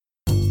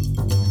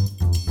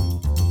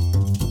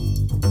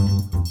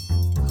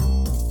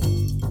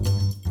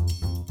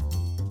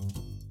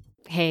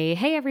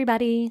Hey,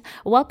 everybody.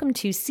 Welcome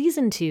to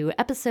Season 2,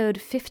 Episode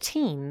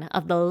 15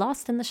 of the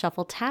Lost in the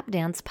Shuffle Tap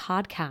Dance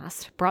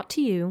podcast, brought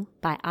to you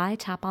by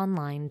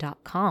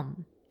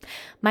itaponline.com.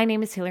 My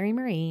name is Hillary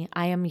Marie.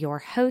 I am your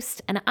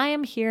host, and I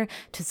am here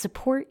to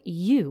support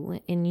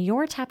you in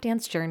your tap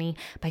dance journey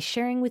by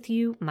sharing with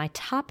you my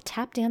top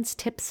tap dance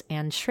tips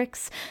and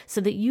tricks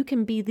so that you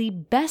can be the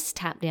best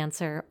tap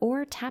dancer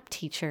or tap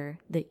teacher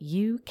that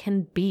you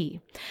can be.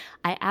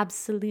 I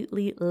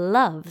absolutely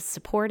love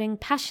supporting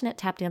passionate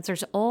tap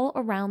dancers all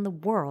around the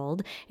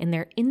world in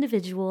their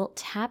individual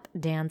tap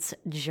dance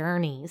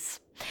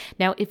journeys.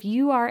 Now, if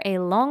you are a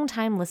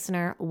longtime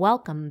listener,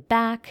 welcome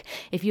back.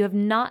 If you have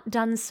not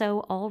done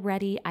so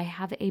already, I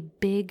have a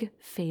big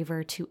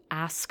favor to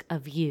ask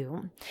of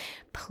you.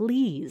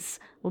 Please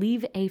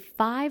leave a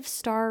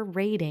 5-star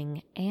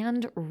rating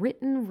and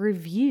written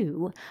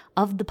review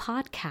of the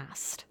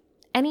podcast.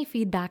 Any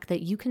feedback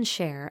that you can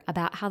share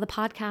about how the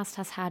podcast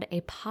has had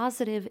a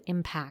positive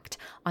impact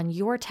on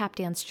your tap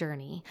dance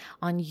journey,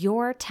 on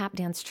your tap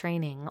dance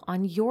training,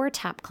 on your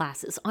tap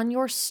classes, on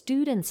your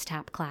students'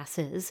 tap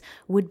classes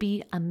would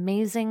be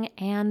amazing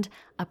and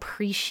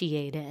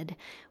appreciated.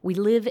 We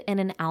live in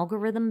an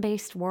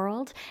algorithm-based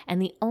world,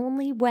 and the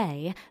only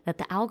way that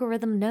the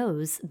algorithm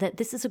knows that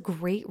this is a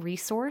great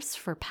resource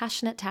for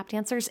passionate tap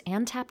dancers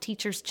and tap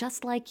teachers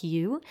just like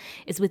you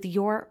is with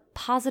your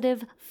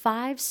positive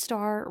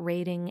 5-star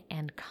rating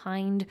and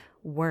kind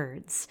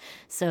words.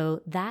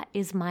 So that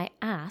is my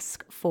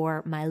ask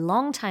for my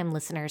longtime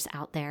listeners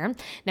out there.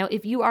 Now,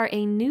 if you are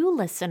a new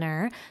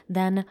listener,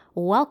 then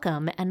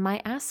welcome. And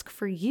my ask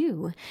for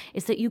you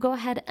is that you go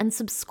ahead and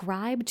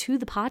subscribe to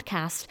the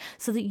podcast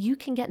so that you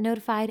can get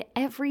notified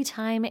every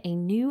time a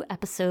new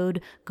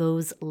episode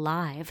goes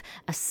live,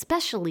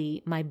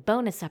 especially my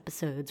bonus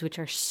episodes, which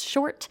are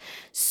short,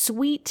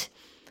 sweet,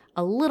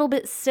 a little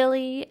bit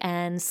silly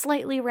and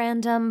slightly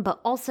random,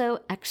 but also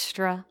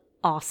extra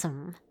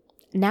awesome.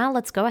 Now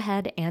let's go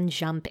ahead and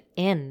jump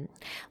in.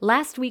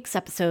 Last week's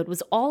episode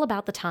was all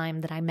about the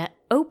time that I met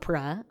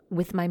Oprah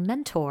with my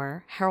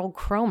mentor, Harold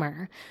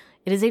Cromer.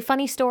 It is a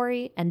funny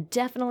story and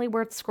definitely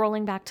worth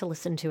scrolling back to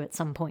listen to at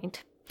some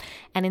point.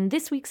 And in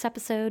this week's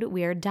episode,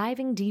 we are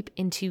diving deep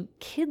into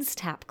kids'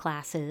 tap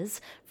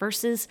classes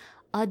versus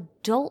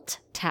adult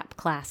tap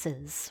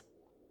classes.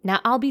 Now,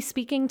 I'll be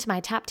speaking to my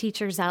tap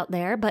teachers out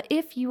there, but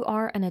if you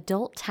are an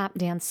adult tap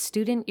dance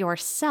student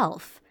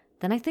yourself,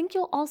 then I think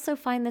you'll also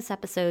find this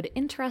episode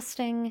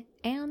interesting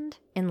and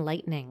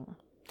enlightening.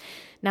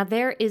 Now,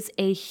 there is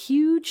a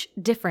huge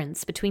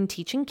difference between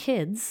teaching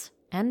kids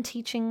and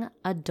teaching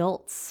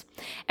adults.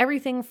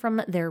 Everything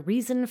from their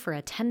reason for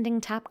attending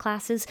tap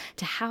classes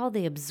to how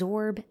they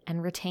absorb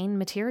and retain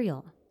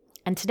material.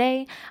 And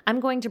today, I'm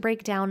going to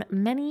break down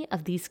many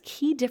of these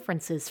key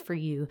differences for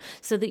you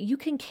so that you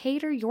can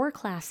cater your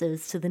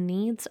classes to the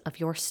needs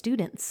of your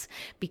students,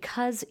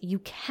 because you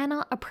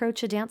cannot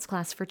approach a dance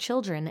class for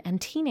children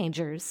and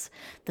teenagers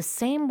the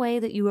same way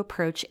that you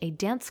approach a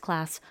dance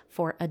class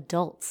for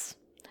adults.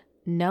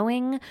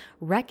 Knowing,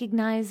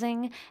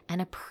 recognizing,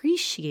 and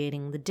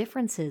appreciating the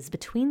differences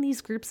between these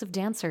groups of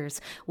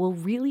dancers will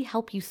really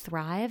help you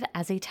thrive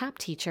as a tap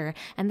teacher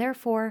and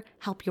therefore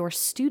help your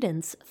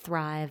students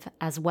thrive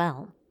as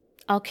well.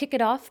 I'll kick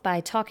it off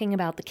by talking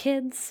about the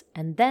kids,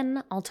 and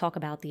then I'll talk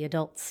about the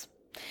adults.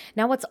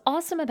 Now, what's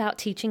awesome about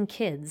teaching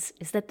kids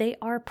is that they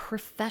are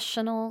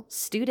professional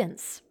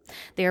students.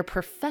 They are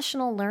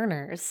professional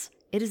learners.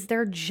 It is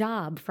their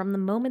job from the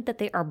moment that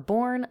they are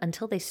born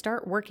until they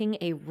start working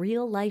a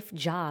real-life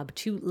job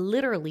to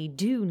literally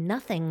do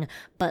nothing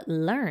but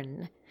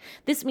learn.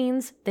 This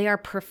means they are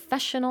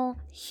professional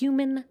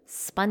human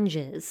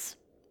sponges,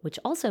 which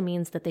also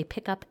means that they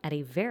pick up at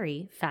a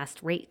very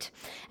fast rate,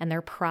 and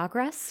their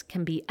progress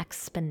can be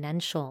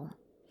exponential.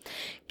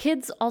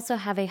 Kids also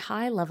have a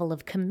high level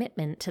of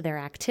commitment to their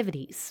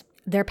activities.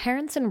 Their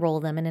parents enroll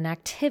them in an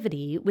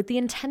activity with the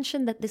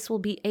intention that this will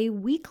be a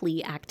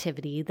weekly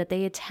activity that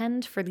they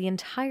attend for the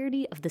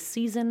entirety of the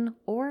season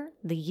or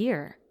the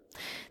year.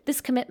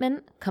 This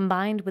commitment,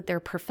 combined with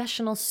their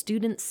professional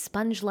student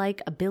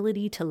sponge-like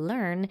ability to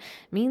learn,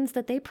 means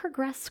that they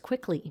progress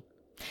quickly.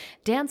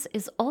 Dance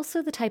is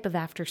also the type of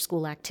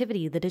after-school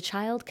activity that a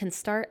child can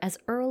start as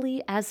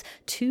early as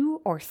 2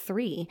 or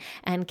 3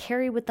 and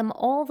carry with them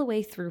all the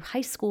way through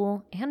high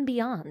school and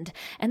beyond.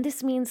 And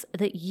this means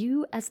that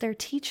you, as their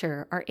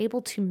teacher, are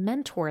able to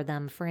mentor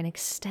them for an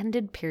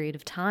extended period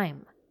of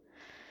time.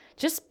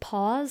 Just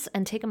pause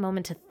and take a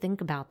moment to think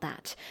about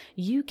that.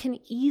 You can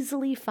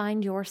easily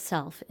find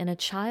yourself in a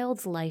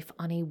child's life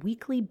on a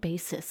weekly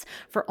basis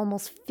for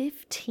almost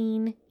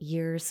 15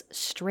 years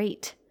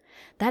straight.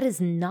 That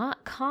is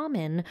not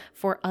common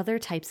for other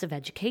types of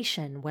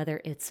education,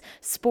 whether it's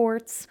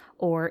sports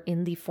or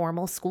in the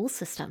formal school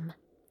system.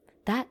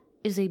 That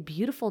is a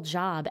beautiful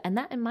job, and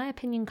that, in my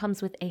opinion,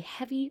 comes with a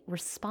heavy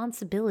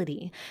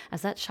responsibility,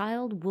 as that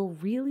child will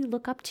really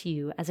look up to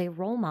you as a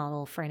role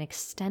model for an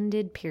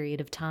extended period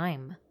of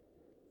time.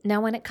 Now,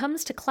 when it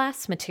comes to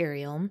class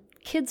material,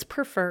 kids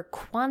prefer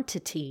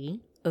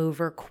quantity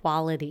over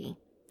quality.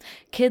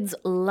 Kids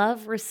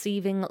love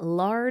receiving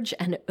large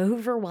and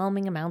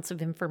overwhelming amounts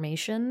of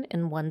information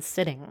in one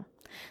sitting.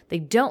 They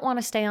don't want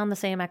to stay on the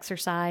same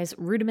exercise,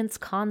 rudiments,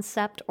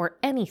 concept, or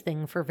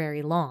anything for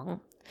very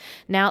long.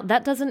 Now,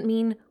 that doesn't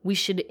mean we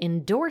should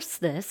endorse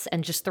this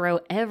and just throw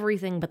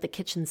everything but the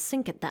kitchen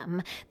sink at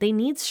them. They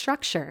need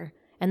structure,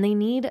 and they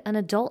need an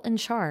adult in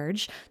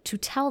charge to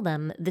tell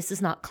them this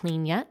is not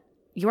clean yet,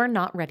 you're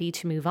not ready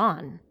to move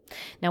on.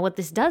 Now, what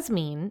this does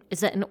mean is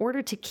that in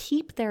order to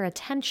keep their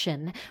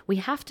attention, we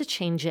have to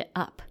change it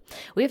up.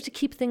 We have to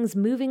keep things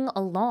moving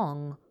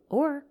along,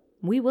 or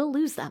we will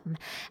lose them.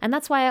 And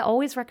that's why I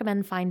always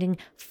recommend finding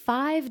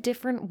 5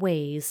 different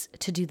ways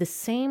to do the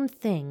same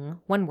thing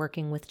when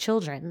working with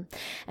children.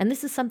 And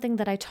this is something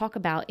that I talk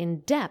about in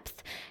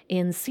depth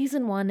in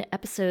Season 1,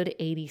 Episode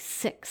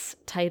 86,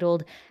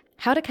 titled,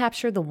 How to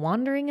Capture the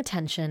Wandering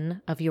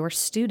Attention of Your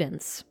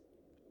Students.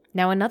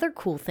 Now, another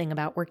cool thing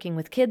about working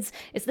with kids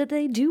is that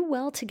they do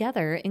well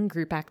together in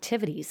group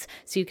activities,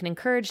 so you can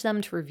encourage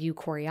them to review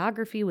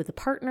choreography with a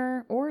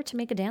partner or to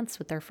make a dance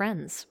with their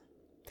friends.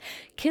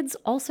 Kids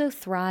also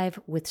thrive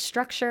with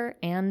structure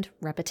and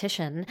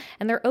repetition,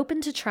 and they're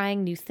open to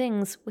trying new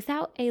things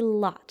without a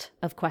lot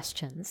of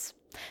questions.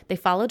 They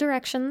follow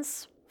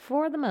directions,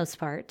 for the most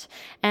part,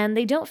 and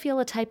they don't feel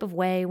a type of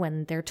way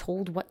when they're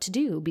told what to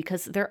do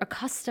because they're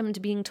accustomed to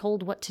being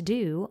told what to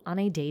do on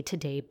a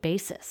day-to-day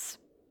basis.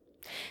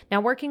 Now,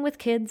 working with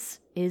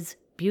kids is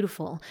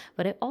beautiful,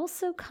 but it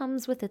also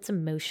comes with its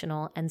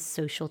emotional and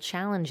social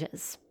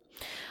challenges.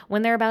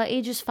 When they're about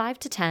ages 5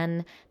 to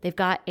 10, they've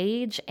got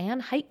age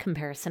and height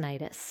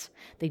comparisonitis.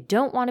 They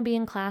don't want to be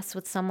in class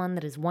with someone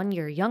that is 1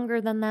 year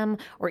younger than them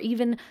or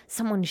even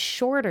someone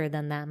shorter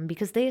than them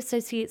because they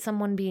associate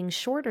someone being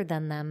shorter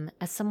than them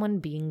as someone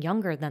being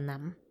younger than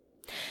them.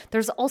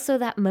 There's also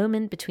that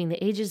moment between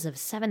the ages of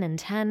 7 and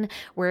 10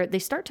 where they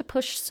start to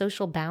push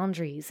social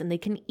boundaries and they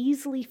can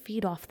easily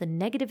feed off the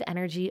negative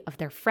energy of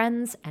their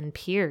friends and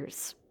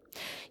peers.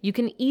 You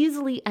can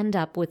easily end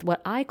up with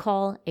what I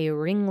call a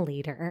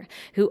ringleader,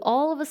 who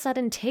all of a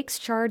sudden takes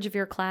charge of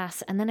your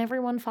class and then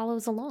everyone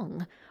follows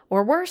along.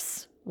 Or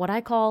worse, what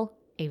I call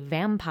a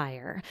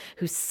vampire,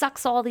 who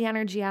sucks all the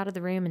energy out of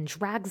the room and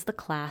drags the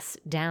class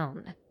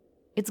down.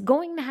 It's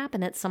going to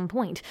happen at some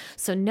point,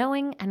 so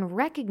knowing and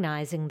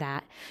recognizing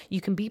that,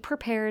 you can be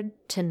prepared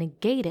to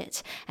negate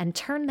it and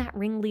turn that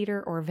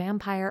ringleader or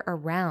vampire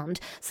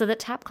around so that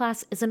TAP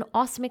class is an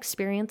awesome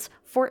experience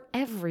for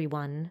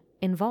everyone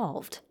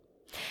involved.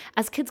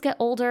 As kids get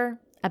older,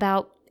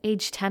 about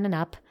age 10 and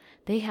up,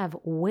 they have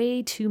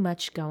way too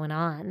much going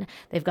on.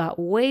 They've got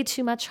way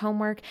too much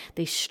homework.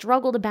 They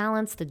struggle to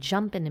balance the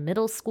jump into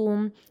middle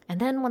school. And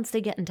then once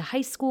they get into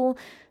high school,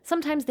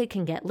 sometimes they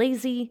can get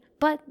lazy,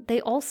 but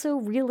they also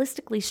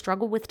realistically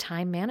struggle with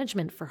time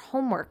management for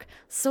homework,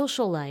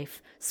 social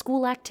life,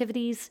 school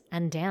activities,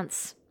 and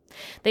dance.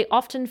 They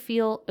often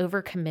feel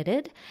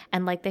overcommitted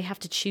and like they have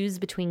to choose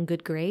between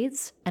good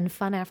grades and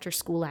fun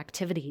after-school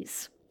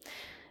activities.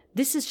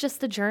 This is just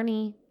the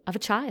journey of a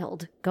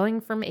child going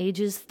from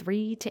ages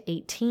 3 to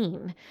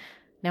 18.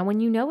 Now, when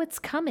you know it's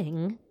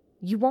coming,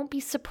 you won't be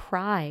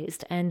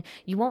surprised and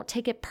you won't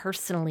take it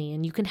personally,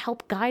 and you can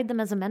help guide them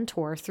as a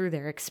mentor through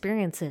their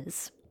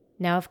experiences.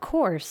 Now, of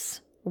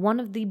course, one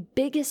of the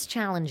biggest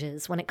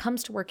challenges when it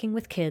comes to working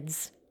with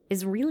kids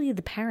is really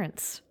the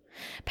parents.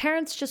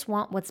 Parents just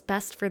want what's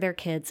best for their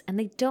kids, and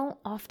they don't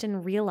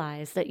often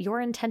realize that your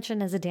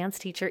intention as a dance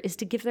teacher is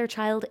to give their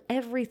child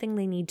everything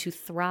they need to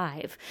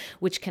thrive,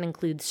 which can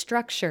include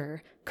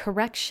structure,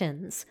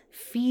 corrections,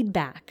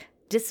 feedback,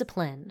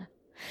 discipline.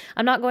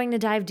 I'm not going to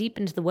dive deep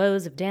into the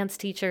woes of dance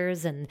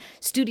teachers and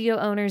studio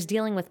owners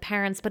dealing with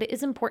parents, but it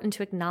is important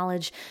to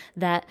acknowledge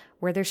that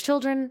where there's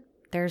children,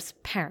 there's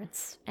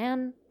parents,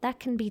 and that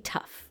can be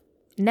tough.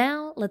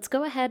 Now, let's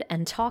go ahead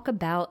and talk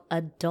about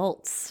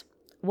adults.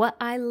 What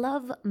I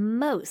love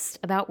most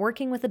about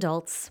working with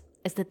adults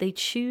is that they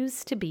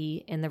choose to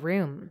be in the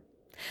room.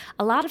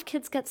 A lot of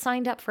kids get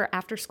signed up for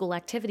after-school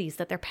activities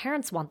that their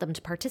parents want them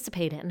to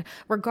participate in,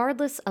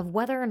 regardless of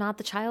whether or not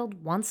the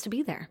child wants to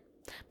be there.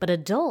 But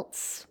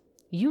adults,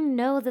 you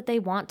know that they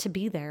want to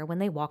be there when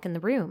they walk in the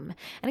room,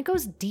 and it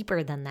goes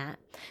deeper than that.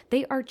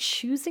 They are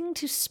choosing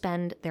to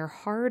spend their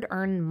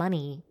hard-earned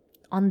money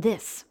on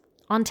this.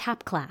 On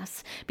TAP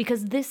class,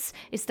 because this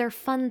is their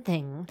fun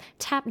thing.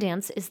 Tap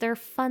dance is their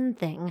fun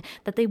thing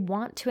that they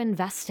want to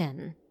invest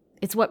in.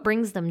 It's what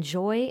brings them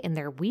joy in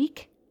their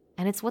week,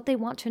 and it's what they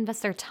want to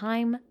invest their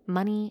time,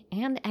 money,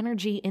 and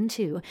energy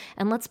into.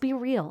 And let's be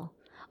real,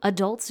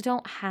 adults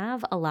don't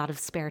have a lot of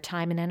spare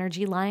time and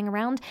energy lying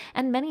around,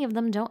 and many of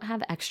them don't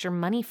have extra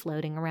money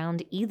floating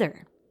around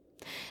either.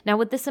 Now,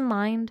 with this in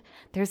mind,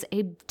 there's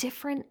a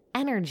different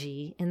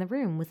energy in the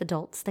room with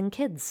adults than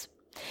kids.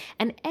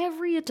 And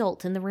every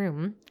adult in the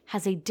room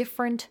has a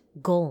different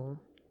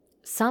goal.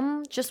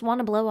 Some just want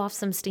to blow off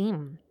some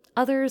steam.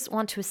 Others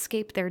want to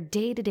escape their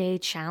day-to-day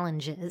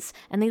challenges,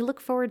 and they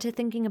look forward to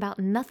thinking about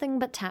nothing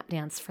but tap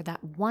dance for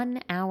that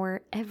 1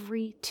 hour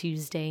every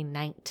Tuesday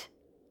night.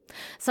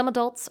 Some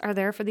adults are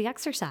there for the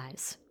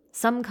exercise.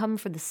 Some come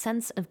for the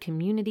sense of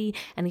community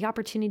and the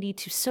opportunity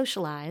to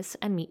socialize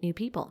and meet new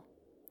people.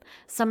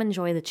 Some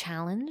enjoy the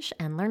challenge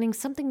and learning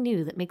something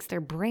new that makes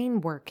their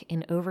brain work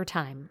in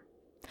overtime.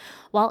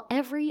 While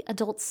every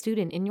adult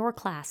student in your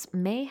class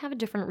may have a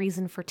different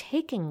reason for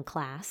taking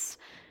class,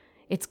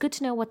 it's good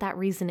to know what that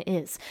reason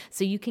is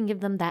so you can give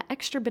them that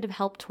extra bit of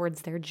help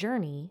towards their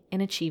journey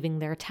in achieving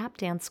their tap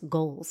dance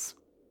goals.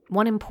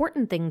 One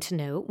important thing to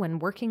note when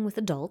working with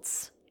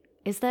adults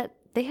is that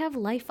they have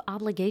life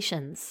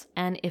obligations,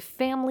 and if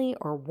family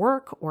or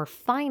work or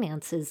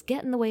finances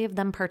get in the way of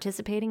them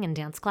participating in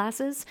dance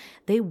classes,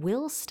 they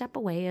will step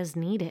away as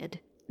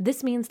needed.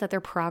 This means that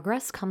their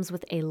progress comes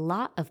with a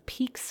lot of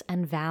peaks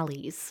and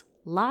valleys,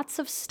 lots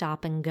of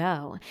stop and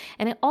go,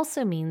 and it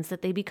also means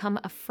that they become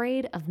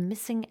afraid of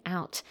missing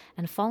out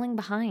and falling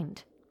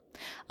behind.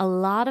 A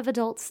lot of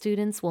adult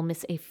students will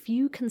miss a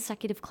few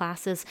consecutive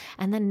classes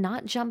and then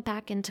not jump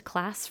back into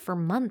class for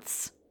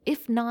months,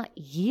 if not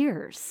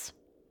years.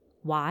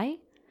 Why?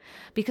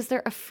 Because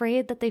they're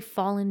afraid that they've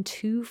fallen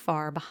too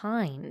far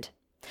behind.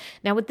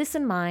 Now, with this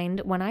in mind,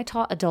 when I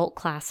taught adult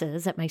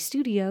classes at my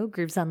studio,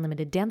 Grooves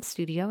Unlimited Dance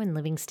Studio in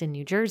Livingston,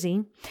 New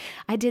Jersey,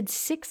 I did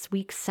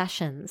 6-week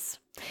sessions.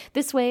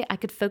 This way, I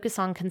could focus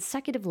on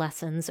consecutive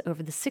lessons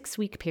over the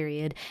 6-week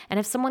period, and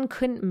if someone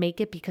couldn't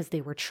make it because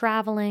they were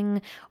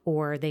traveling,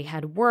 or they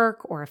had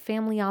work or a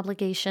family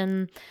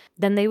obligation,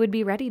 then they would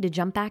be ready to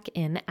jump back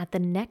in at the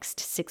next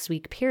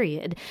 6-week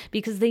period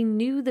because they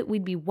knew that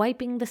we'd be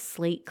wiping the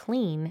slate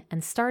clean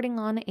and starting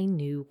on a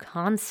new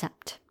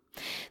concept.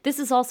 This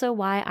is also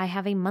why I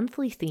have a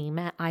monthly theme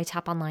at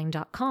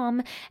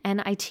itaponline.com,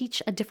 and I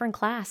teach a different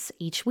class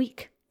each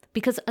week.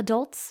 Because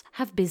adults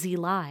have busy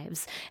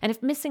lives, and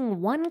if missing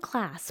one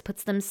class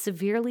puts them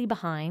severely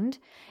behind,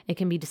 it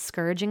can be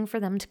discouraging for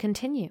them to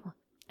continue.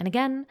 And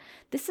again,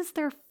 this is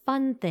their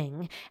fun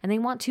thing, and they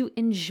want to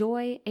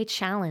enjoy a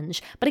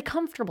challenge, but a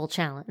comfortable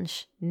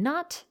challenge,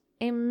 not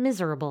a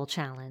miserable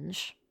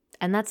challenge.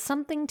 And that's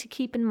something to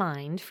keep in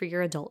mind for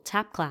your adult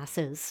tap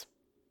classes.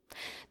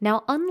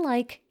 Now,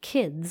 unlike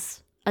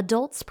kids,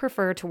 adults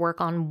prefer to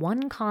work on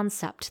one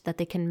concept that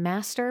they can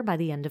master by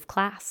the end of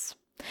class.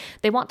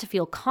 They want to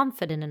feel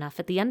confident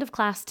enough at the end of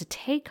class to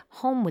take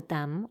home with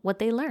them what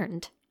they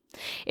learned.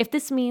 If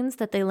this means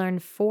that they learn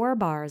 4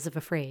 bars of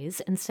a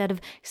phrase instead of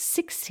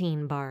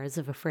 16 bars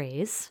of a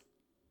phrase,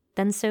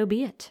 then so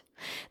be it.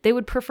 They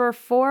would prefer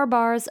 4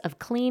 bars of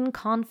clean,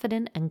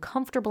 confident, and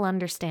comfortable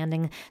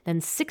understanding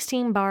than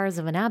 16 bars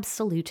of an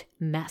absolute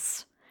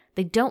mess.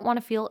 They don't want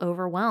to feel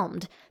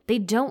overwhelmed. They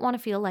don't want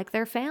to feel like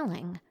they're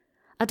failing.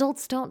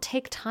 Adults don't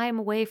take time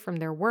away from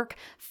their work,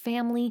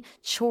 family,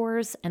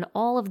 chores, and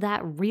all of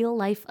that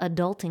real-life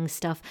adulting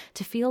stuff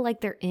to feel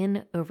like they're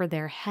in over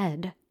their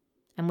head.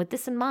 And with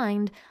this in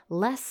mind,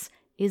 less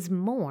is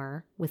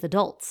more with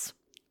adults.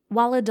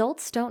 While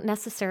adults don't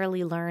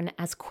necessarily learn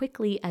as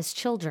quickly as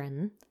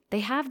children, they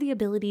have the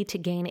ability to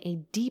gain a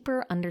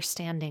deeper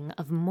understanding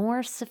of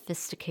more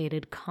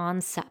sophisticated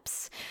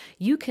concepts.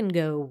 You can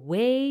go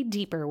way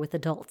deeper with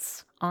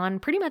adults on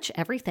pretty much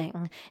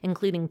everything,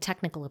 including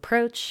technical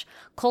approach,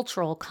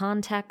 cultural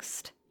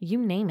context, you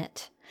name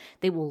it.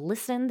 They will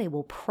listen, they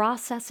will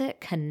process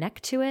it,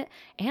 connect to it,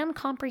 and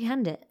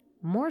comprehend it,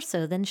 more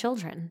so than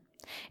children.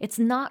 It's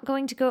not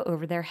going to go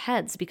over their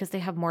heads because they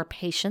have more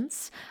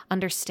patience,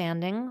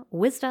 understanding,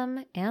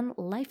 wisdom, and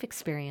life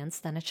experience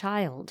than a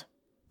child.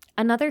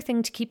 Another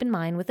thing to keep in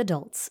mind with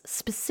adults,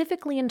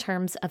 specifically in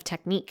terms of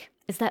technique,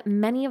 is that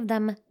many of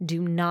them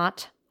do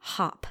not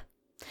hop.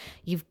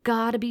 You've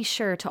got to be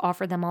sure to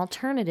offer them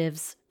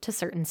alternatives to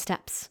certain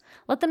steps.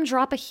 Let them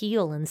drop a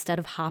heel instead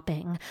of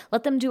hopping.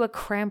 Let them do a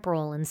cramp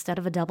roll instead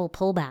of a double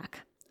pullback.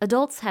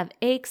 Adults have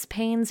aches,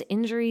 pains,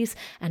 injuries,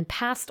 and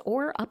past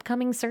or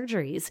upcoming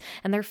surgeries,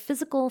 and their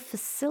physical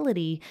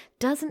facility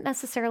doesn't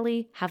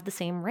necessarily have the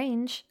same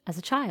range as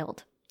a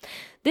child.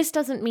 This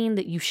doesn't mean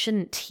that you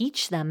shouldn't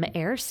teach them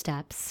air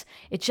steps.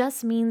 It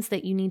just means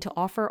that you need to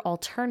offer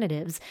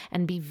alternatives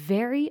and be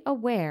very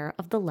aware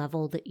of the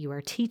level that you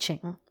are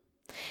teaching.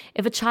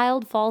 If a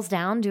child falls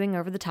down doing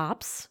over the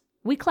tops,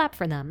 we clap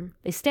for them.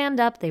 They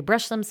stand up, they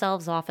brush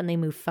themselves off, and they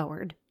move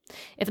forward.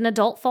 If an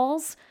adult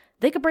falls,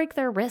 they could break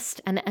their wrist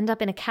and end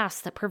up in a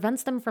cast that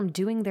prevents them from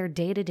doing their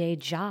day-to-day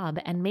job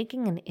and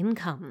making an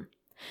income.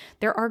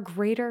 There are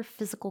greater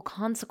physical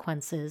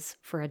consequences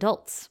for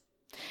adults.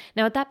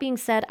 Now, with that being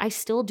said, I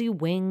still do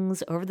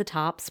wings, over the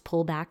tops,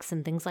 pullbacks,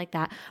 and things like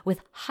that with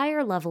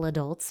higher level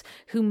adults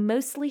who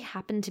mostly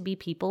happen to be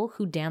people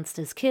who danced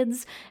as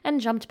kids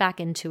and jumped back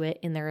into it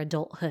in their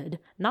adulthood.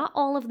 Not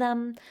all of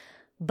them,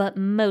 but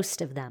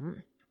most of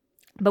them.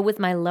 But with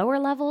my lower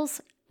levels,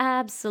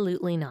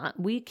 absolutely not.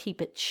 We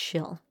keep it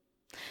chill.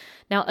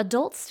 Now,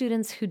 adult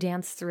students who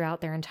dance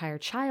throughout their entire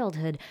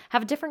childhood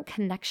have a different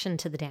connection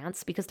to the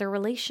dance because their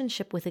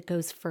relationship with it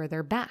goes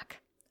further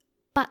back.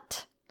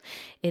 But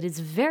it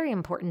is very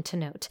important to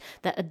note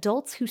that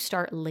adults who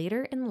start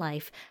later in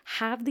life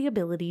have the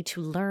ability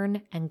to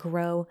learn and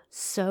grow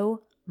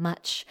so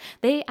much.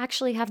 They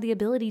actually have the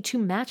ability to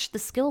match the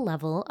skill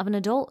level of an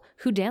adult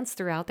who danced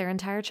throughout their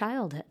entire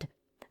childhood.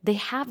 They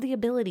have the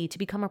ability to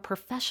become a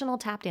professional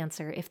tap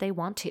dancer if they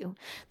want to.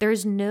 There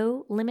is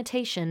no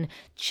limitation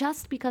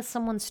just because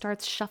someone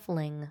starts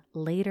shuffling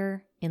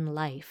later in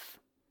life.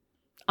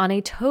 On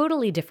a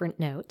totally different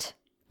note,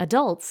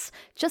 adults,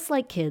 just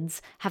like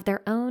kids, have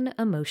their own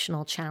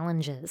emotional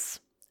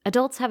challenges.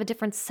 Adults have a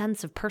different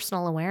sense of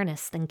personal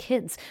awareness than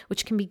kids,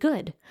 which can be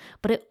good,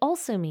 but it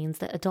also means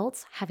that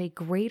adults have a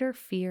greater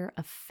fear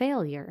of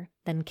failure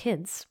than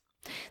kids.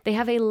 They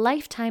have a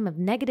lifetime of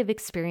negative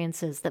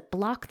experiences that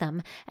block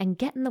them and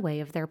get in the way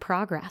of their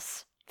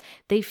progress.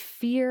 They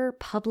fear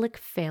public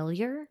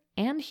failure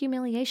and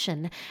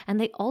humiliation, and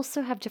they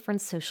also have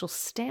different social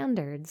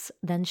standards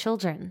than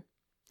children.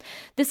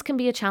 This can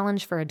be a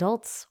challenge for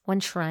adults when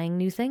trying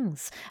new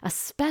things,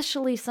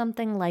 especially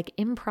something like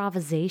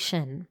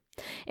improvisation.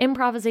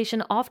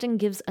 Improvisation often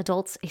gives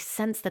adults a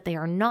sense that they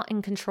are not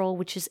in control,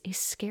 which is a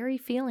scary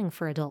feeling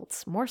for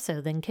adults, more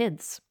so than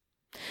kids.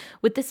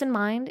 With this in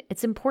mind,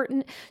 it's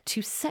important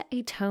to set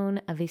a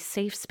tone of a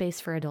safe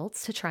space for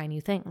adults to try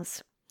new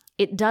things.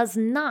 It does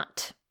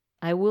not,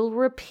 I will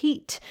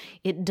repeat,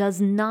 it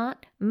does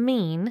not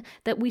mean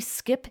that we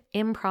skip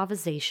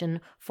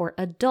improvisation for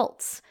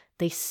adults.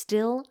 They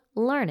still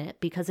learn it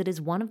because it is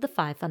one of the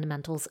 5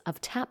 fundamentals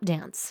of tap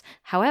dance.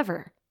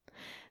 However,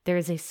 there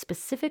is a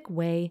specific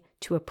way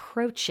to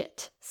approach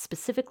it,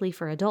 specifically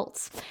for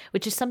adults,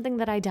 which is something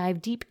that I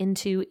dive deep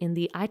into in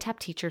the iTap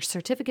Teacher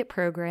Certificate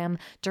Program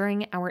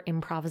during our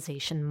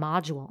improvisation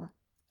module.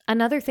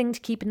 Another thing to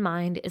keep in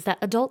mind is that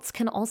adults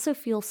can also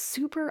feel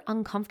super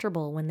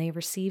uncomfortable when they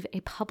receive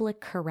a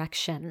public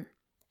correction,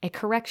 a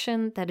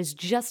correction that is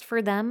just for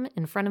them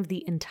in front of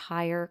the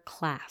entire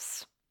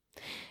class.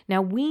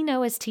 Now, we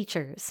know as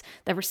teachers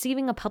that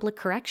receiving a public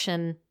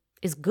correction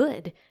is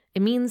good.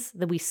 It means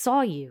that we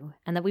saw you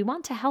and that we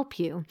want to help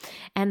you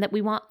and that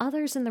we want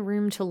others in the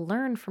room to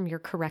learn from your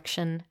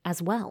correction as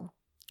well.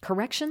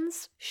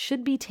 Corrections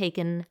should be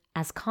taken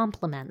as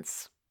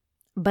compliments.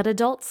 But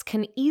adults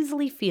can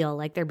easily feel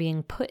like they're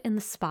being put in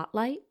the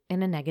spotlight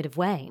in a negative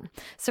way.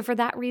 So for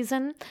that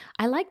reason,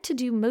 I like to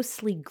do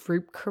mostly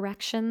group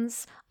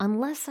corrections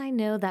unless I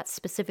know that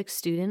specific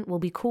student will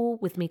be cool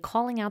with me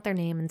calling out their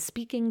name and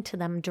speaking to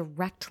them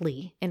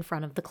directly in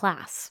front of the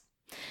class.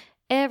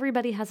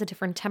 Everybody has a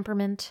different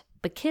temperament,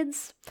 but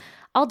kids,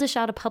 I'll dish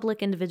out a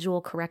public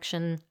individual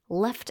correction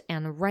left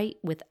and right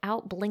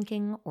without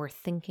blinking or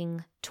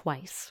thinking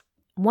twice.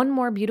 One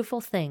more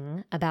beautiful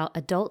thing about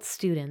adult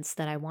students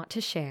that I want to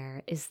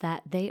share is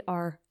that they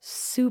are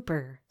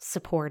super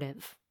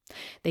supportive.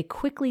 They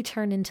quickly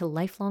turn into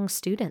lifelong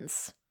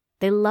students.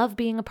 They love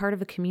being a part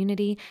of a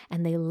community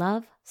and they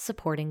love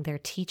supporting their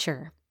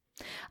teacher.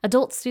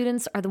 Adult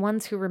students are the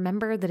ones who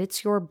remember that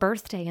it's your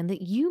birthday and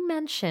that you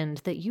mentioned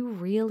that you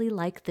really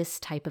like this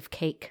type of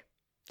cake.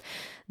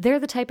 They're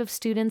the type of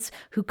students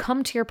who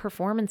come to your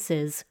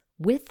performances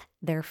with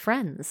their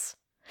friends.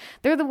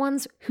 They're the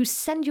ones who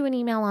send you an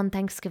email on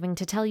Thanksgiving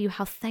to tell you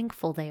how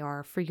thankful they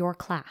are for your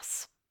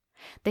class.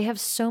 They have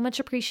so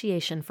much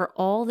appreciation for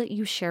all that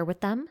you share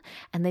with them,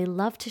 and they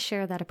love to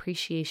share that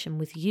appreciation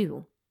with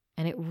you.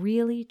 And it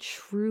really,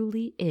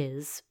 truly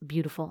is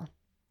beautiful.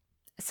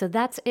 So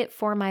that's it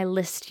for my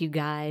list, you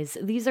guys.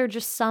 These are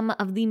just some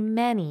of the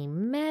many,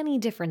 many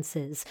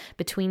differences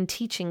between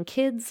teaching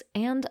kids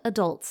and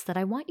adults that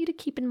I want you to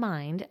keep in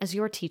mind as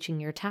you're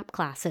teaching your tap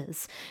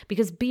classes,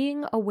 because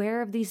being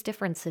aware of these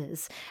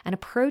differences and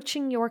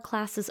approaching your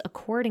classes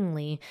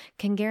accordingly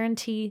can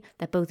guarantee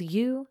that both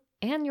you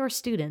and your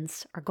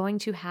students are going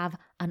to have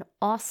an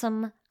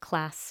awesome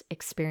class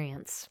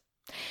experience.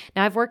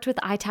 Now, I've worked with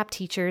iTap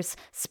teachers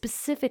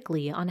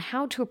specifically on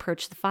how to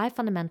approach the 5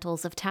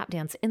 fundamentals of tap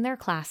dance in their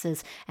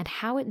classes and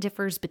how it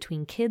differs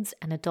between kids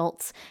and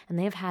adults, and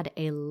they have had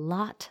a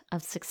lot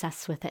of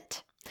success with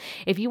it.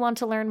 If you want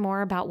to learn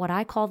more about what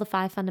I call the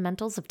 5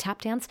 fundamentals of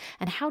tap dance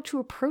and how to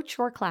approach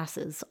your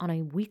classes on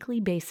a weekly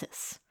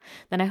basis,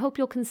 then I hope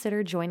you'll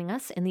consider joining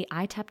us in the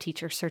iTap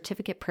Teacher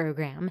Certificate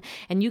Program,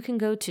 and you can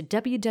go to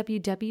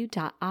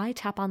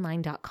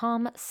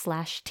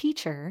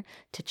www.itaponline.com/teacher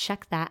to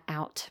check that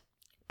out.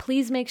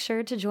 Please make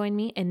sure to join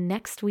me in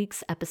next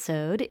week's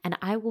episode, and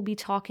I will be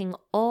talking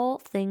all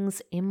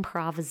things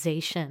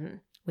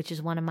improvisation, which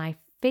is one of my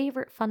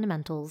favorite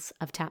fundamentals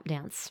of tap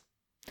dance.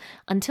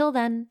 Until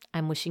then,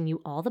 I'm wishing you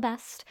all the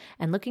best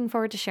and looking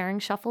forward to sharing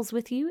shuffles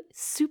with you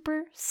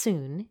super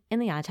soon in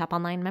the iTap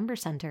Online Member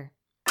Center.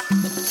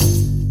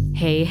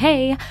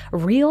 Hey,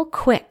 real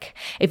quick.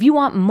 If you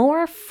want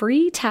more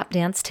free tap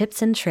dance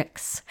tips and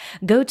tricks,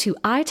 go to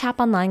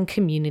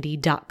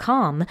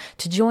itaponlinecommunity.com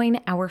to join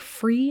our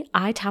free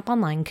iTap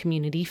Online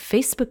Community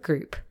Facebook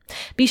group.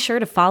 Be sure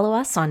to follow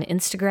us on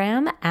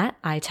Instagram at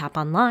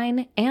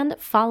itaponline and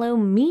follow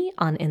me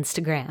on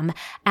Instagram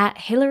at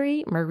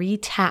Hilary Marie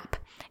Tap,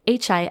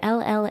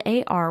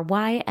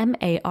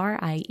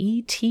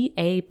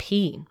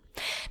 HILLARYMARIETAP.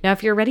 Now,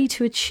 if you're ready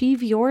to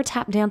achieve your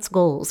tap dance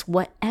goals,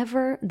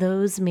 whatever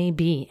those may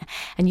be,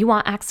 and you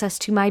want access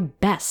to my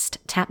best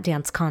tap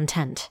dance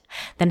content,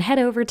 then head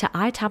over to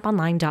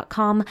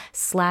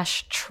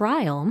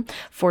itaponline.com/trial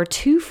for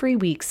 2 free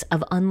weeks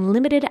of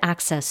unlimited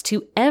access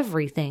to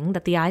everything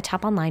that the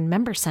iTap Online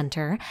Member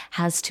Center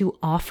has to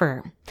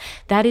offer.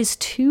 That is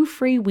 2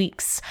 free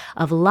weeks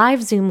of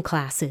live Zoom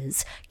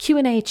classes,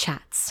 Q&A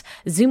chats,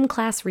 Zoom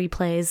class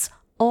replays,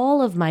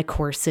 all of my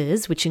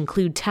courses, which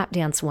include Tap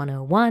Dance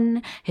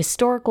 101,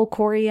 Historical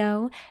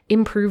Choreo,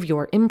 Improve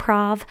Your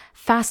Improv,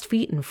 Fast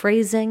Feet and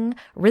Phrasing,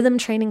 Rhythm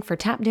Training for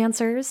Tap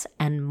Dancers,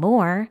 and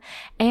more,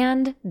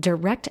 and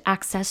direct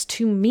access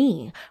to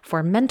me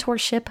for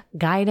mentorship,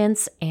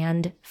 guidance,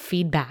 and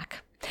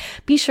feedback.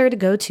 Be sure to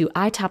go to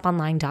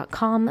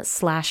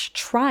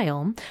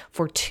itaponline.com/trial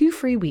for 2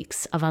 free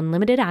weeks of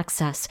unlimited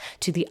access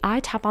to the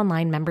iTap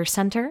Online Member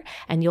Center,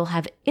 and you'll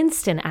have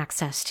instant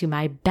access to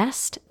my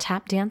best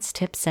tap dance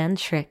tips and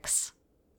tricks.